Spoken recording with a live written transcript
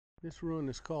This ruin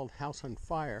is called House on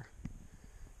Fire,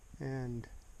 and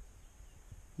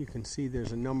you can see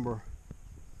there's a number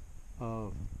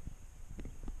of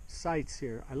sites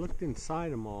here. I looked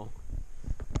inside them all,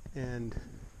 and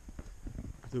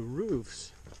the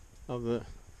roofs of the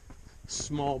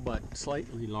small but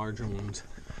slightly larger ones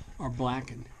are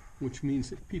blackened, which means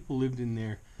that people lived in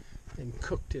there and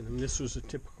cooked in them. This was a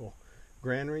typical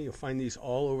granary. You'll find these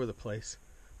all over the place.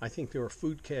 I think there were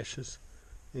food caches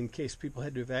in case people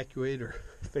had to evacuate or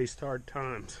faced hard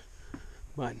times.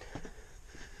 But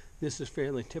this is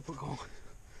fairly typical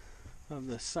of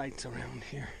the sites around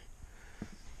here.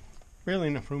 Barely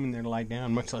enough room in there to lie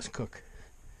down, much less cook.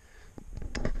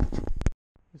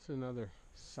 This is another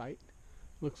site.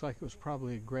 Looks like it was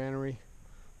probably a granary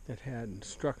that had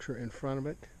structure in front of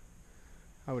it.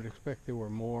 I would expect there were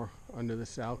more under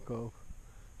this alcove.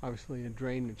 Obviously a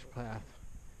drainage path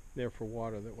there for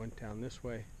water that went down this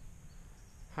way,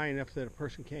 high enough that a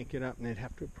person can't get up and they'd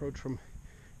have to approach from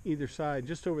either side.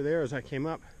 Just over there as I came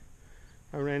up,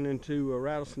 I ran into a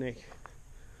rattlesnake.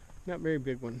 Not a very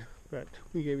big one, but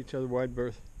we gave each other wide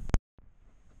berth.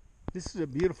 This is a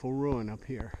beautiful ruin up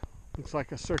here. Looks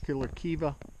like a circular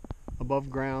kiva above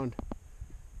ground.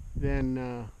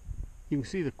 Then you can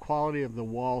see the quality of the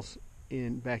walls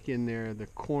back in there. The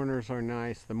corners are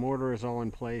nice. The mortar is all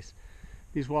in place.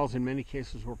 These walls in many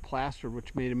cases were plastered,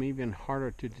 which made them even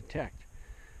harder to detect.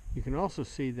 You can also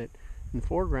see that in the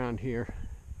foreground here,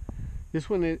 this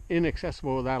one is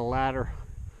inaccessible without a ladder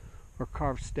or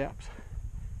carved steps.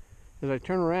 As I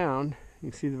turn around, you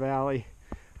can see the valley.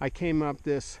 I came up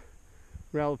this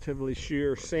relatively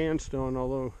sheer sandstone,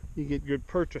 although you get good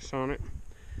purchase on it.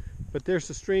 But there's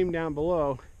the stream down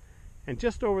below, and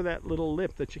just over that little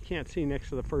lip that you can't see next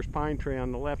to the first pine tree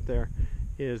on the left there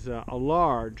is a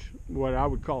large, what I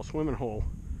would call swimming hole,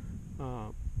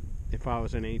 if I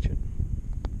was an ancient.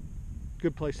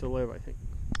 Good place to live, I think.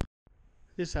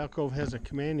 This alcove has a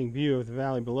commanding view of the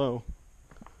valley below.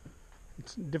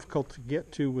 It's difficult to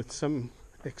get to with some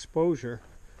exposure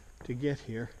to get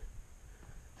here,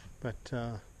 but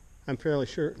I'm fairly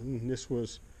certain this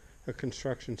was a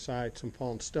construction site. Some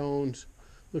fallen stones.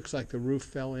 Looks like the roof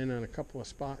fell in on a couple of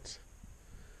spots.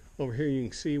 Over here you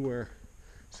can see where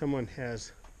someone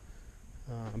has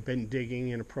been digging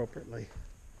inappropriately.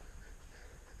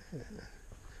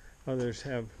 Others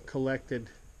have collected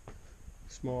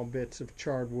small bits of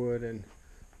charred wood and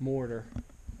mortar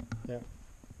that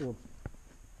were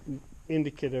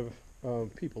indicative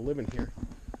of people living here.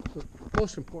 But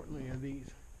most importantly are these.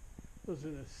 Those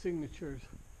are the signatures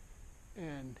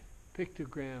and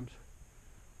pictograms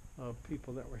of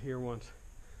people that were here once.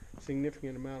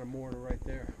 Significant amount of mortar right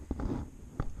there.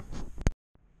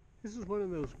 This is one of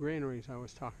those granaries I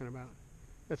was talking about.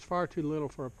 That's far too little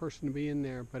for a person to be in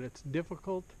there, but it's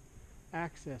difficult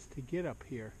access to get up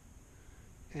here.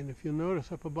 And if you'll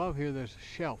notice up above here, there's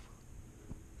a shelf.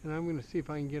 And I'm going to see if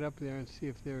I can get up there and see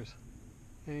if there's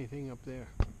anything up there.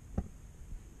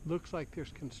 Looks like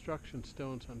there's construction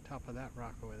stones on top of that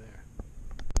rock over there.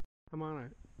 I'm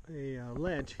on a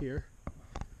ledge here,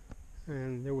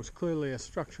 and there was clearly a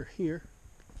structure here,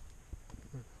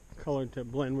 colored to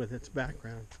blend with its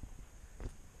background.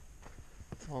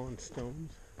 Fallen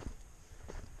stones,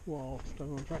 wall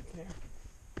stones right there.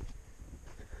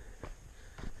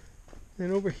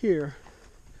 And over here,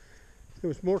 there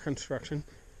was more construction.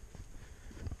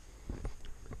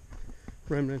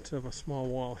 Remnants of a small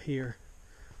wall here.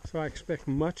 So I expect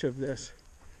much of this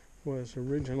was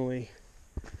originally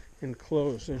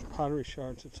enclosed. There's pottery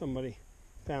shards that somebody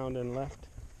found and left.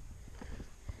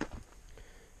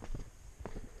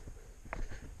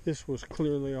 This was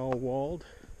clearly all walled.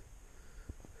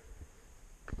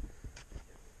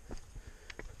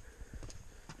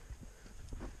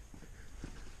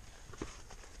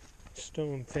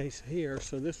 Stone face here,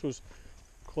 so this was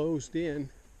closed in.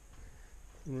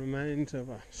 Remains of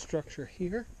a structure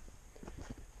here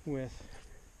with,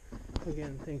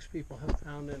 again, things people have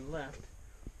found and left.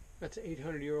 That's an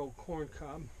 800-year-old corn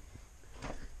cob.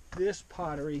 This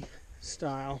pottery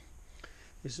style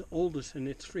is the oldest, and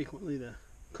it's frequently the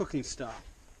cooking style.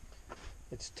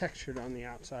 It's textured on the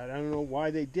outside. I don't know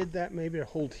why they did that, maybe to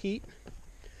hold heat,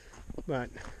 but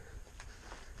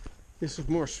this is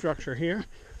more structure here.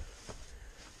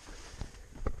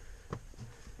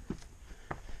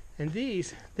 And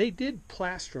these, they did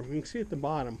plaster them. You can see at the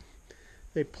bottom,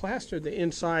 they plastered the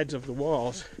insides of the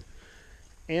walls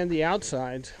and the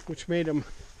outsides, which made them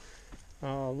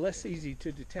less easy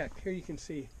to detect. Here you can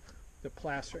see the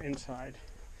plaster inside.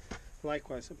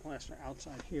 Likewise, the plaster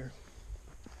outside here.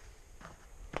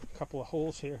 A couple of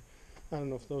holes here. I don't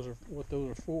know if those are what those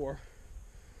are for,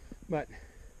 but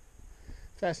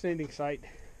fascinating site.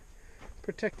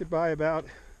 protected by about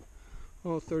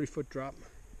 30-foot drop.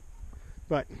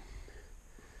 But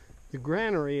the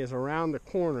granary is around the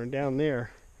corner down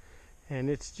there, and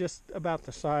it's just about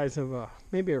the size of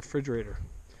maybe a refrigerator.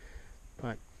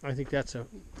 But I think that's a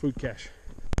food cache.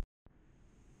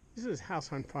 This is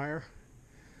House on Fire,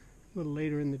 a little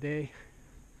later in the day,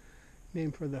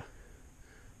 named for the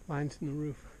lines in the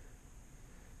roof.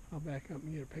 I'll back up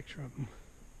and get a picture of them.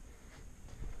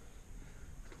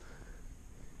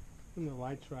 When the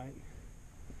light's right,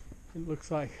 it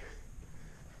looks like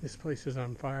this place is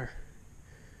on fire.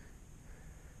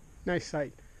 Nice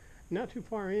site. Not too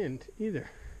far in either.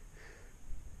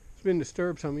 It's been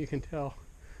disturbed some, you can tell.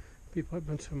 People have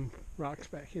put some rocks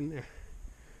back in there.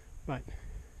 But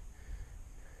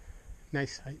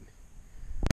nice site.